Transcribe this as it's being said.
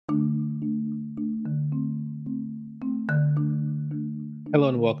Hello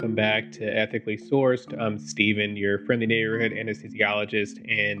and welcome back to Ethically Sourced. I'm Stephen, your friendly neighborhood anesthesiologist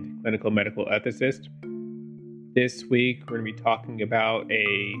and clinical medical ethicist. This week, we're going to be talking about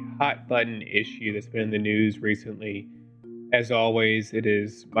a hot button issue that's been in the news recently. As always, it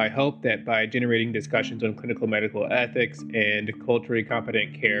is my hope that by generating discussions on clinical medical ethics and culturally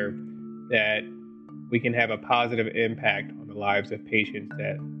competent care, that we can have a positive impact on the lives of patients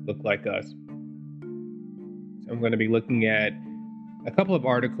that look like us. So I'm going to be looking at a couple of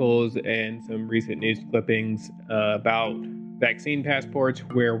articles and some recent news clippings about vaccine passports,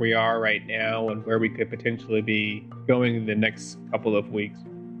 where we are right now and where we could potentially be going in the next couple of weeks.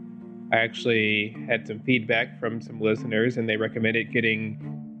 I actually had some feedback from some listeners, and they recommended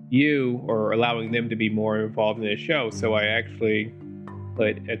getting you or allowing them to be more involved in the show. So I actually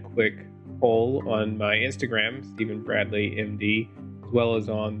put a quick poll on my Instagram, Stephen Bradley MD, as well as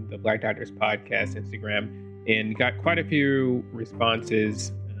on the Black Doctors Podcast Instagram, and got quite a few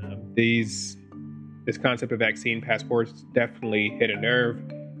responses. This concept of vaccine passports definitely hit a nerve.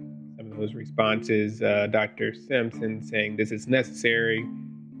 Some of those responses, Dr. Simpson saying this is necessary.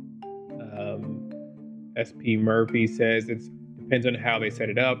 SP Murphy says it depends on how they set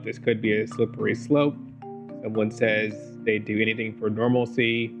it up. This could be a slippery slope. Someone says they'd do anything for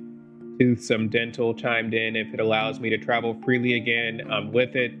normalcy. Tooth Some Dental chimed in, if it allows me to travel freely again, I'm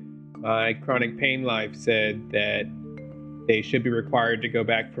with it. My Chronic Pain Life said that they should be required to go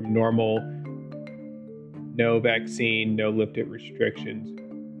back from normal. No vaccine, no lifted restrictions.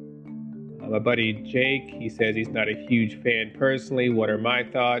 My buddy Jake, he says he's not a huge fan personally. What are my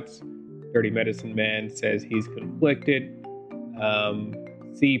thoughts? Dirty Medicine Man says he's conflicted.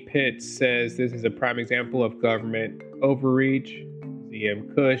 C. Pitts says this is a prime example of government overreach.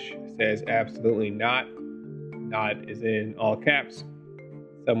 ZM Kush says absolutely not. Not is in all caps.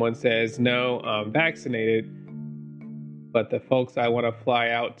 Someone says, no, I'm vaccinated, but the folks I want to fly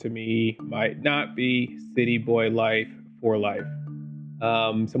out to me might not be. City boy life for life.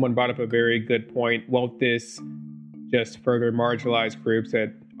 Someone brought up a very good point. Won't this just further marginalize groups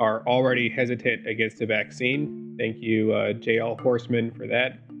that are already hesitant against the vaccine? Thank you, J.L. Horseman, for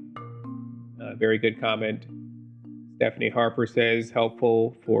that. Very good comment. Stephanie Harper says,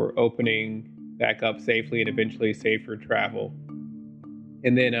 helpful for opening back up safely and eventually safer travel.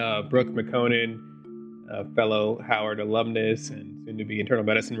 And then Brooke McConan, a fellow Howard alumnus and soon-to-be internal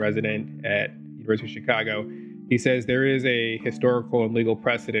medicine resident at University of Chicago, he says there is a historical and legal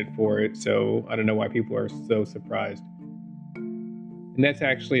precedent for it, so I don't know why people are so surprised. And that's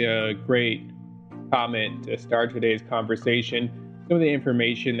actually a great comment to start today's conversation. Some of the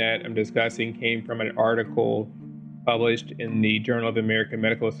information that I'm discussing came from an article published in the Journal of the American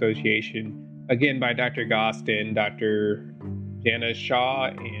Medical Association, again by Dr. Gostin, Dr. Jana Shaw,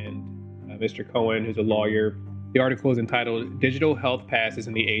 and Mr. Cohen, who's a lawyer. The article is entitled Digital Health Passes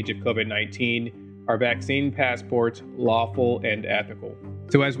in the Age of COVID-19. Are vaccine passports lawful and ethical?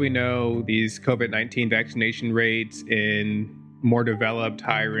 So as we know, these COVID-19 vaccination rates in more developed,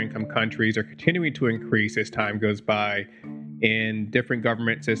 higher income countries are continuing to increase as time goes by. And different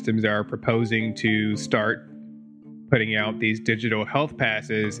government systems are proposing to start putting out these digital health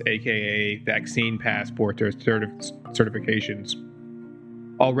passes, aka vaccine passports or certifications.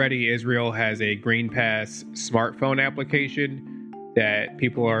 Already, Israel has a Green Pass smartphone application that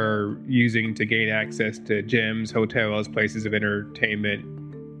people are using to gain access to gyms, hotels, places of entertainment.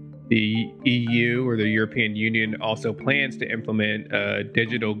 The EU, or the European Union, also plans to implement a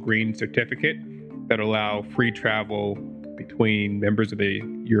digital green certificate that will allow free travel between members of the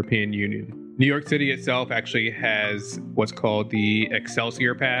European Union. New York City itself actually has what's called the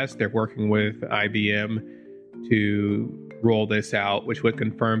Excelsior Pass. They're working with IBM to roll this out, which would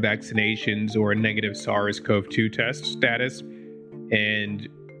confirm vaccinations or a negative SARS-CoV-2 test status, and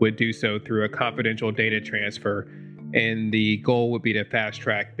would do so through a confidential data transfer. And the goal would be to fast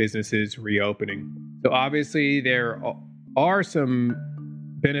track businesses reopening. So obviously there are some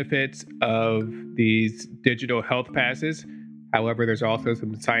benefits of these digital health passes. However, there's also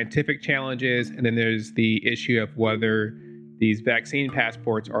some scientific challenges, and then there's the issue of whether these vaccine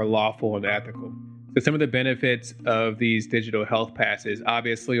passports are lawful and ethical. So some of the benefits of these digital health passes,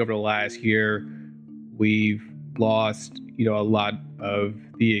 obviously over the last year, we've lost, a lot of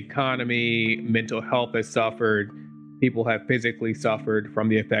the economy. Mental health has suffered. People have physically suffered from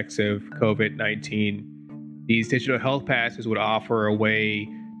the effects of COVID-19. These digital health passes would offer a way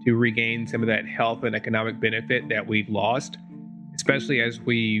to regain some of that health and economic benefit that we've lost, especially as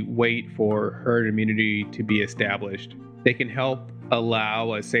we wait for herd immunity to be established. They can help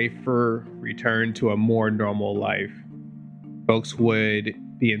allow a safer return to a more normal life. Folks would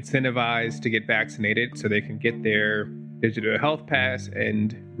be incentivized to get vaccinated so they can get their digital health pass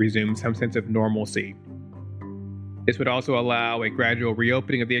and resume some sense of normalcy. This would also allow a gradual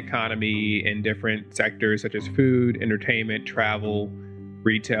reopening of the economy in different sectors such as food, entertainment, travel,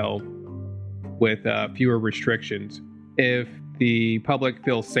 retail, with fewer restrictions. If the public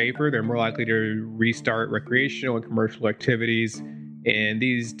feels safer, they're more likely to restart recreational and commercial activities. And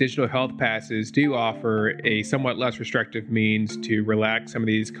these digital health passes do offer a somewhat less restrictive means to relax some of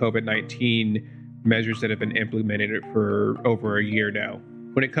these COVID-19 measures that have been implemented for over a year now.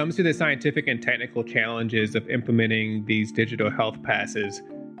 When it comes to the scientific and technical challenges of implementing these digital health passes,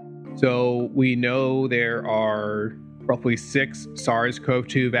 so we know there are roughly 6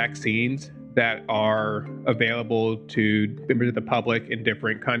 SARS-CoV-2 vaccines that are available to members of the public in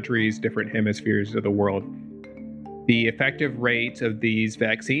different countries, different hemispheres of the world. The effective rates of these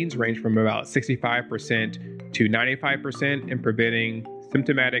vaccines range from about 65% to 95% in preventing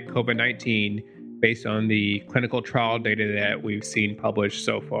symptomatic COVID-19 based on the clinical trial data that we've seen published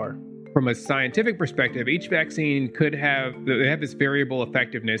so far. From a scientific perspective, each vaccine could have this variable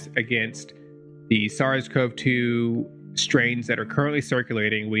effectiveness against the SARS-CoV-2 strains that are currently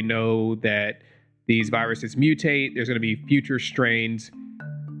circulating. We know that these viruses mutate. There's going to be future strains.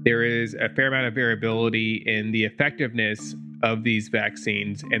 There is a fair amount of variability in the effectiveness of these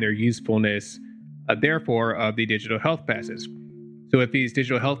vaccines and their usefulness, therefore, of the digital health passes. So if these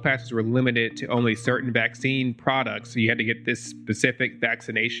digital health passes were limited to only certain vaccine products, so you had to get this specific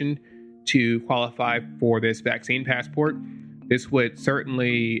vaccination to qualify for this vaccine passport, this would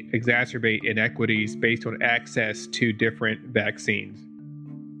certainly exacerbate inequities based on access to different vaccines.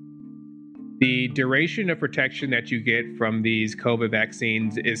 The duration of protection that you get from these COVID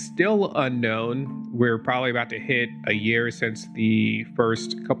vaccines is still unknown. We're probably about to hit a year since the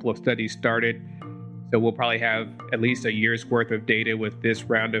first couple of studies started. So we'll probably have at least a year's worth of data with this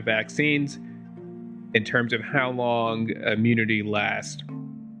round of vaccines in terms of how long immunity lasts.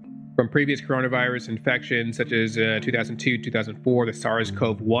 From previous coronavirus infections, such as 2002, 2004, the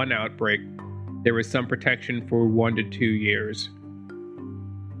SARS-CoV-1 outbreak, there was some protection for 1 to 2 years.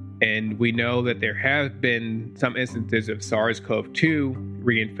 And we know that there have been some instances of SARS-CoV-2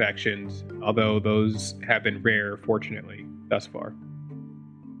 reinfections, although those have been rare, fortunately, thus far.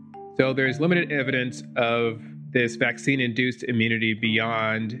 So there's limited evidence of this vaccine-induced immunity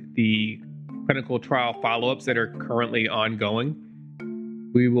beyond the clinical trial follow-ups that are currently ongoing.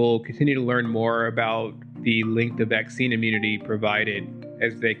 We will continue to learn more about the length of vaccine immunity provided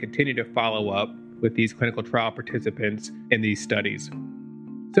as they continue to follow up with these clinical trial participants in these studies.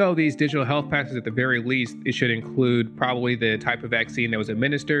 So these digital health passes, at the very least, it should include probably the type of vaccine that was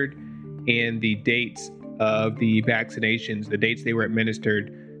administered and the dates of the vaccinations, the dates they were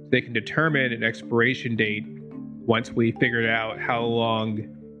administered. They can determine an expiration date once we figured out how long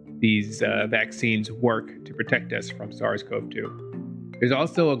these vaccines work to protect us from SARS-CoV-2. There's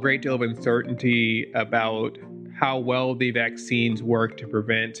also a great deal of uncertainty about how well the vaccines work to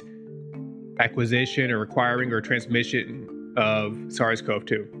prevent acquisition or acquiring or transmission of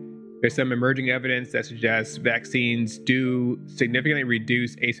SARS-CoV-2. There's some emerging evidence that suggests vaccines do significantly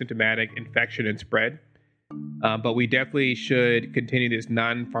reduce asymptomatic infection and spread. But we definitely should continue these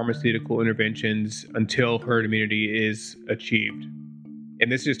non-pharmaceutical interventions until herd immunity is achieved.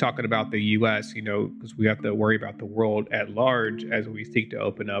 And this is just talking about the U.S., because we have to worry about the world at large as we seek to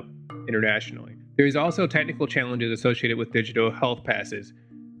open up internationally. There's also technical challenges associated with digital health passes.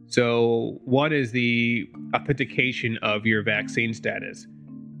 So one is the authentication of your vaccine status.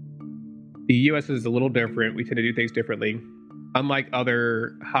 The U.S. is a little different. We tend to do things differently. Unlike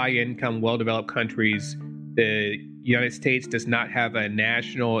other high-income, well-developed countries, the United States does not have a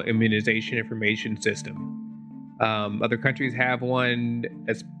national immunization information system. Other countries have one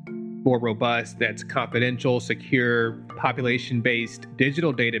that's more robust, that's confidential, secure, population-based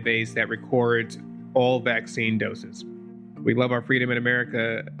digital database that records all vaccine doses. We love our freedom in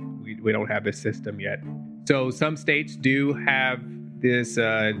America. We don't have this system yet. So some states do have this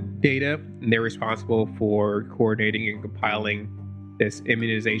data, and they're responsible for coordinating and compiling this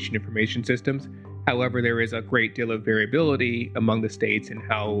immunization information systems. However, there is a great deal of variability among the states in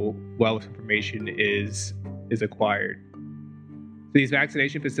how well this information is acquired. So these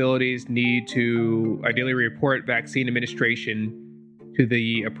vaccination facilities need to ideally report vaccine administration to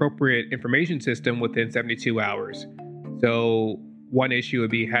the appropriate information system within 72 hours. So one issue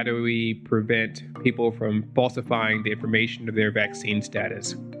would be, how do we prevent people from falsifying the information of their vaccine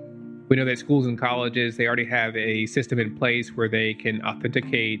status? We know that schools and colleges, they already have a system in place where they can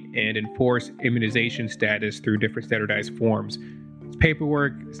authenticate and enforce immunization status through different standardized forms. It's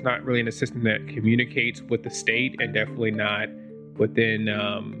paperwork. It's not really in a system that communicates with the state, and definitely not within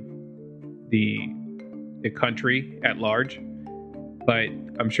the the country at large. But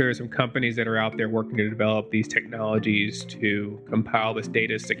I'm sure there's some companies that are out there working to develop these technologies to compile this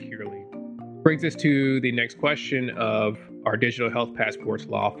data securely. Brings us to the next question of, are digital health passports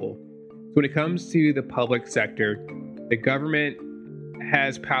lawful? So when it comes to the public sector, the government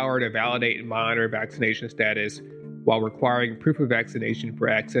has power to validate and monitor vaccination status while requiring proof of vaccination for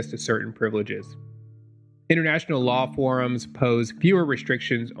access to certain privileges. International law forums pose fewer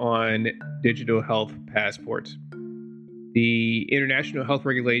restrictions on digital health passports. The International Health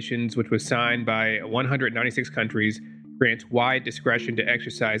Regulations, which was signed by 196 countries, grants wide discretion to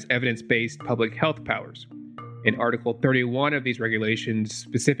exercise evidence-based public health powers. And Article 31 of these regulations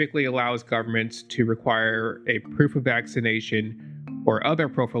specifically allows governments to require a proof of vaccination or other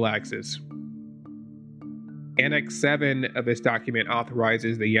prophylaxis. Annex 7 of this document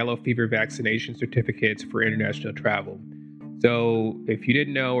authorizes the yellow fever vaccination certificates for international travel. So if you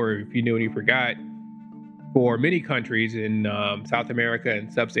didn't know, or if you knew and you forgot, for many countries in South America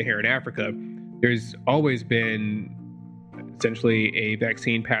and sub-Saharan Africa, there's always been essentially a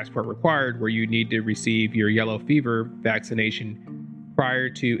vaccine passport required where you need to receive your yellow fever vaccination prior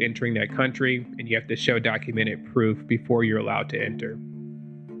to entering that country, and you have to show documented proof before you're allowed to enter.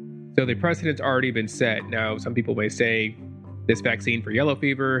 So the precedent's already been set. Now, some people may say this vaccine for yellow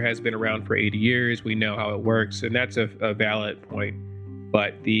fever has been around for 80 years. We know how it works, and that's a valid point.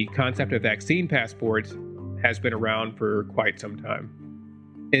 But the concept of vaccine passports has been around for quite some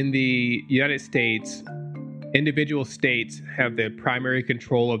time. In the United States, individual states have the primary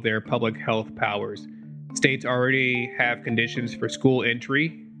control of their public health powers. States already have conditions for school entry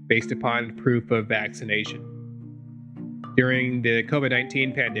based upon proof of vaccination. During the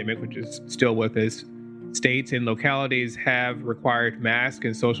COVID-19 pandemic, which is still with us, states and localities have required masks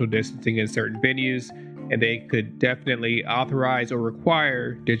and social distancing in certain venues, and they could definitely authorize or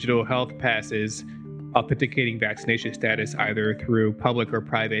require digital health passes authenticating vaccination status either through public or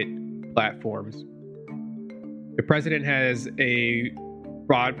private platforms. The president has a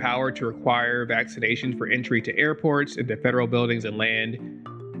broad power to require vaccinations for entry to airports, into federal buildings and land,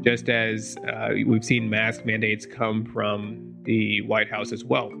 just as we've seen mask mandates come from the White House as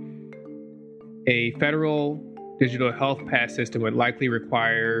well. A federal digital health pass system would likely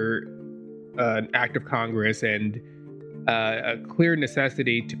require an act of Congress and a clear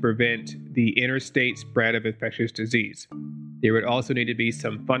necessity to prevent the interstate spread of infectious disease. There would also need to be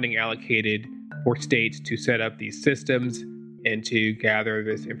some funding allocated for states to set up these systems and to gather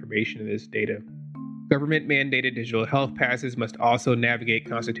this information and this data. Government-mandated digital health passes must also navigate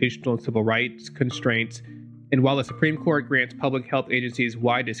constitutional and civil rights constraints, and while the Supreme Court grants public health agencies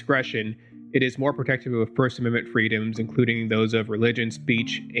wide discretion, it is more protective of First Amendment freedoms, including those of religion,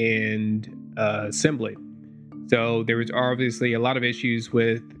 speech, and assembly. So there was obviously a lot of issues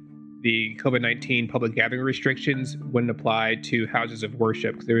with the COVID-19 public gathering restrictions when applied to houses of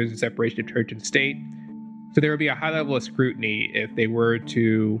worship, because there is a separation of church and state. So there would be a high level of scrutiny if they were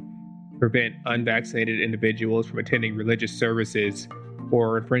to prevent unvaccinated individuals from attending religious services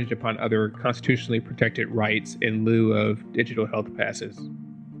or infringe upon other constitutionally protected rights in lieu of digital health passes.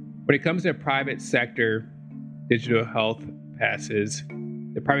 When it comes to private sector digital health passes,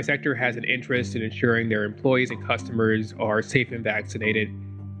 the private sector has an interest in ensuring their employees and customers are safe and vaccinated.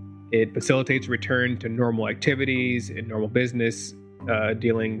 It facilitates return to normal activities and normal business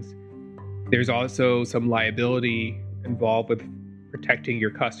dealings. There's also some liability involved with protecting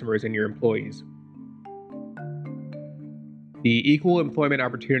your customers and your employees. The Equal Employment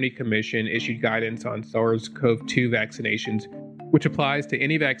Opportunity Commission issued guidance on SARS-CoV-2 vaccinations, which applies to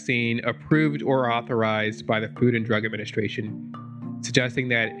any vaccine approved or authorized by the Food and Drug Administration, suggesting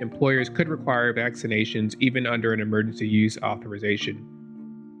that employers could require vaccinations even under an emergency use authorization.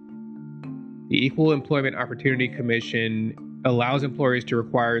 The Equal Employment Opportunity Commission allows employers to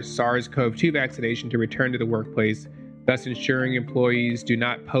require SARS-CoV-2 vaccination to return to the workplace, thus ensuring employees do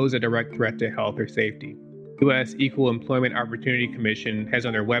not pose a direct threat to health or safety. The U.S. Equal Employment Opportunity Commission has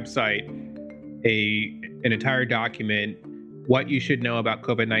on their website an entire document, what you should know about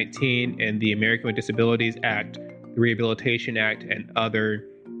COVID-19 and the American with Disabilities Act, the Rehabilitation Act, and other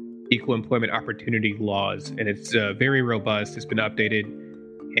equal employment opportunity laws. And it's very robust. It's been updated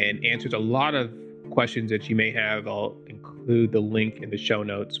and answers a lot of questions that you may have. I'll include the link in the show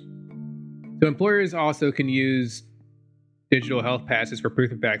notes. So employers also can use digital health passes for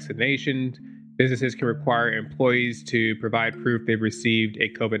proof of vaccination. Businesses can require employees to provide proof they've received a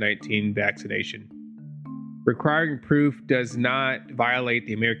COVID-19 vaccination. Requiring proof does not violate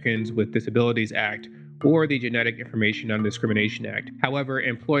the Americans with Disabilities Act or the Genetic Information Non-Discrimination Act. However,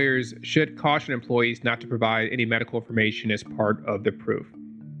 employers should caution employees not to provide any medical information as part of the proof.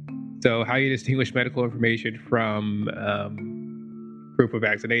 So how you distinguish medical information from proof of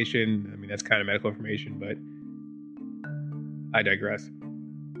vaccination, I mean, that's kind of medical information, but I digress.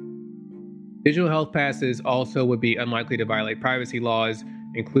 Digital health passes also would be unlikely to violate privacy laws,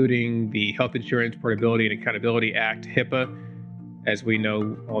 including the Health Insurance Portability and Accountability Act, HIPAA. As we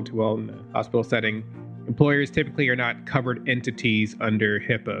know all too well in the hospital setting, employers typically are not covered entities under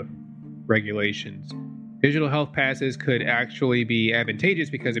HIPAA regulations. Digital health passes could actually be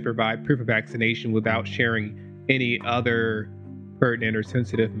advantageous because they provide proof of vaccination without sharing any other pertinent or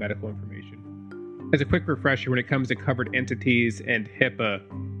sensitive medical information. As a quick refresher, when it comes to covered entities and HIPAA,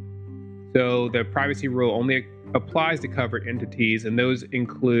 so the privacy rule only applies to covered entities, and those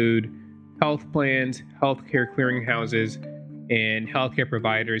include health plans, healthcare clearinghouses, and healthcare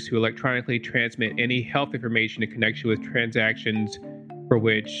providers who electronically transmit any health information in connection with transactions for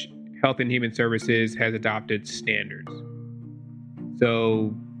which Health and Human Services has adopted standards.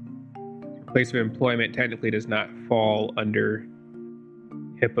 So, place of employment technically does not fall under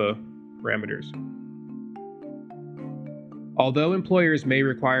HIPAA parameters. Although employers may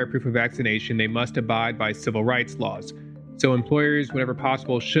require proof of vaccination, they must abide by civil rights laws. So employers, whenever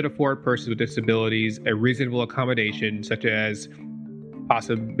possible, should afford persons with disabilities a reasonable accommodation, such as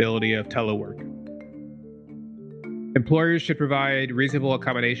possibility of telework. Employers should provide reasonable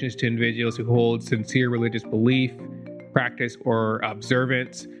accommodations to individuals who hold sincere religious belief, practice, or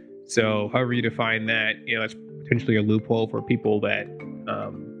observance. So however you define that, that's potentially a loophole for people that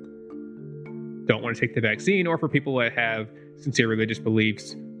don't want to take the vaccine, or for people that have sincere religious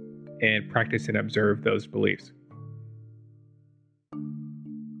beliefs and practice and observe those beliefs.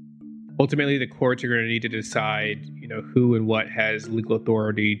 Ultimately, the courts are going to need to decide, who and what has legal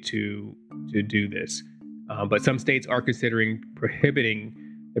authority to do this. But some states are considering prohibiting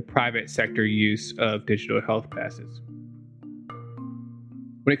the private sector use of digital health passes.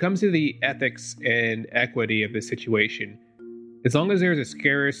 When it comes to the ethics and equity of this situation, as long as there's a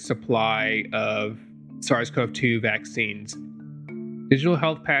scarce supply of SARS-CoV-2 vaccines, digital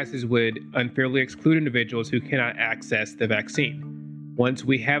health passes would unfairly exclude individuals who cannot access the vaccine. Once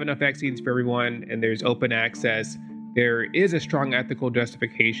we have enough vaccines for everyone and there's open access, there is a strong ethical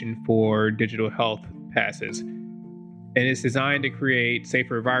justification for digital health passes. And it's designed to create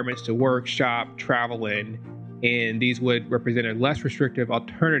safer environments to work, shop, travel in, and these would represent a less restrictive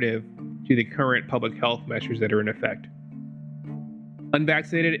alternative to the current public health measures that are in effect.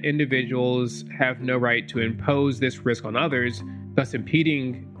 Unvaccinated individuals have no right to impose this risk on others, thus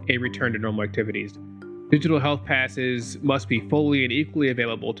impeding a return to normal activities. Digital health passes must be fully and equally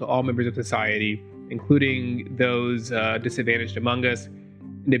available to all members of society, including those disadvantaged among us.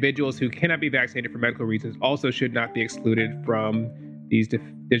 Individuals who cannot be vaccinated for medical reasons also should not be excluded from these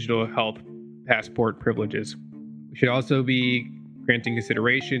digital health passport privileges. We should also be granting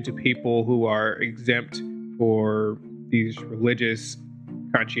consideration to people who are exempt for these religious,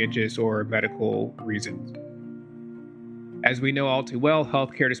 conscientious, or medical reasons. As we know all too well,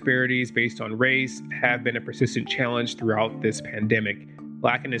 healthcare disparities based on race have been a persistent challenge throughout this pandemic.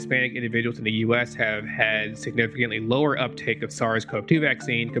 Black and Hispanic individuals in the U.S. have had significantly lower uptake of SARS-CoV-2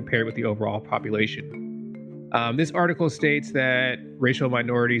 vaccine compared with the overall population. This article states that racial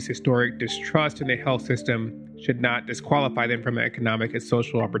minorities' historic distrust in the health system should not disqualify them from economic and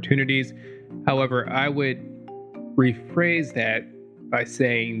social opportunities. However, I would rephrase that by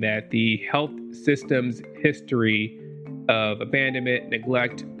saying that the health system's history of abandonment,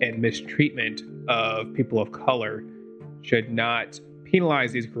 neglect, and mistreatment of people of color should not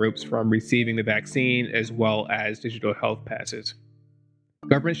penalize these groups from receiving the vaccine as well as digital health passes.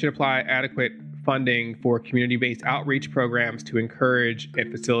 Government should apply adequate funding for community-based outreach programs to encourage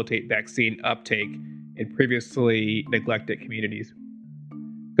and facilitate vaccine uptake in previously neglected communities.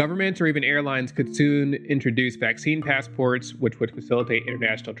 Governments or even airlines could soon introduce vaccine passports, which would facilitate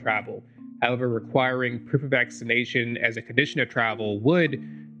international travel. However, requiring proof of vaccination as a condition of travel would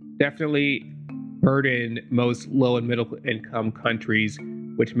definitely burden most low and middle income countries,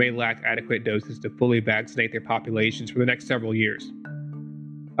 which may lack adequate doses to fully vaccinate their populations for the next several years.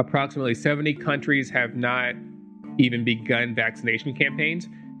 Approximately 70 countries have not even begun vaccination campaigns,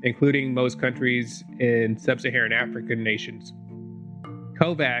 including most countries in sub-Saharan African nations.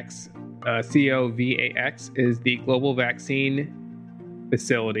 COVAX, COVAX, is the global vaccine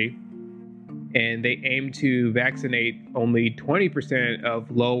facility, and they aim to vaccinate only 20% of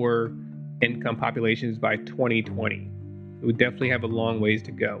lower income populations by 2020. It would definitely have a long ways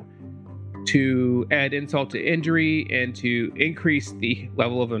to go. To add insult to injury and to increase the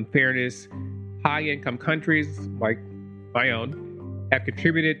level of unfairness, high-income countries like my own have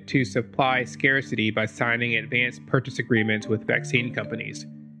contributed to supply scarcity by signing advanced purchase agreements with vaccine companies.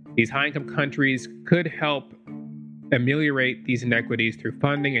 These high-income countries could help ameliorate these inequities through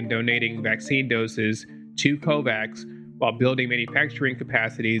funding and donating vaccine doses to COVAX while building manufacturing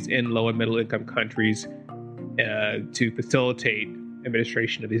capacities in low and middle income countries to facilitate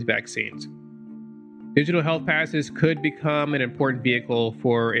administration of these vaccines. Digital health passes could become an important vehicle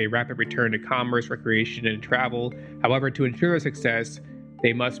for a rapid return to commerce, recreation, and travel. However, to ensure their success,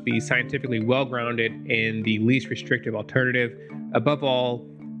 they must be scientifically well-grounded in the least restrictive alternative. Above all,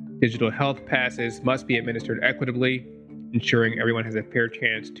 digital health passes must be administered equitably, ensuring everyone has a fair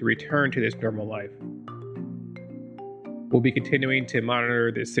chance to return to this normal life. We'll be continuing to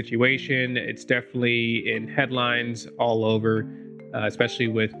monitor this situation. It's definitely in headlines all over, especially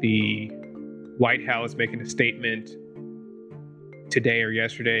with the White House making a statement today or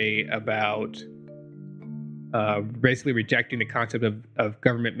yesterday about basically rejecting the concept of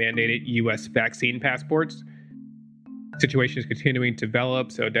government-mandated U.S. vaccine passports. The situation is continuing to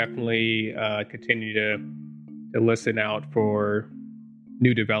develop, so definitely continue to listen out for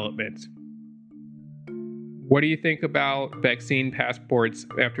new developments. What do you think about vaccine passports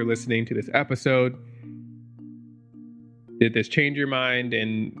after listening to this episode? Did this change your mind,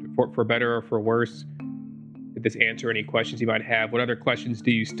 and for better or for worse? Did this answer any questions you might have? What other questions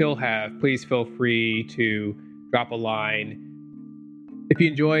do you still have? Please feel free to drop a line. If you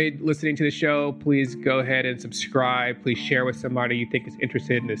enjoyed listening to the show, please go ahead and subscribe. Please share with somebody you think is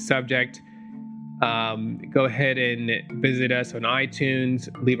interested in this subject. Go ahead and visit us on iTunes.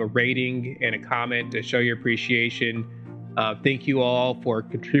 Leave a rating and a comment to show your appreciation. Thank you all for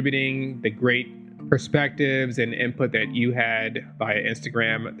contributing the great perspectives and input that you had via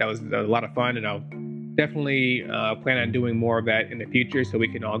Instagram. That was a lot of fun, and I'll definitely plan on doing more of that in the future so we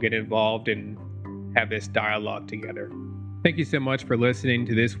can all get involved and have this dialogue together. Thank you so much for listening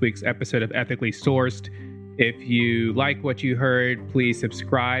to this week's episode of Ethically Sourced. If you like what you heard, please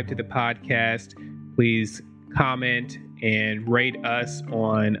subscribe to the podcast. Please comment and rate us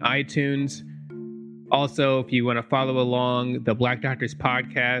on iTunes. Also, if you want to follow along, the Black Doctors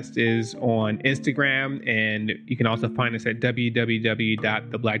Podcast is on Instagram, and you can also find us at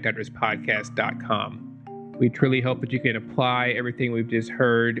www.theblackdoctorspodcast.com. We truly hope that you can apply everything we've just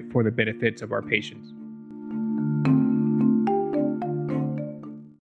heard for the benefits of our patients.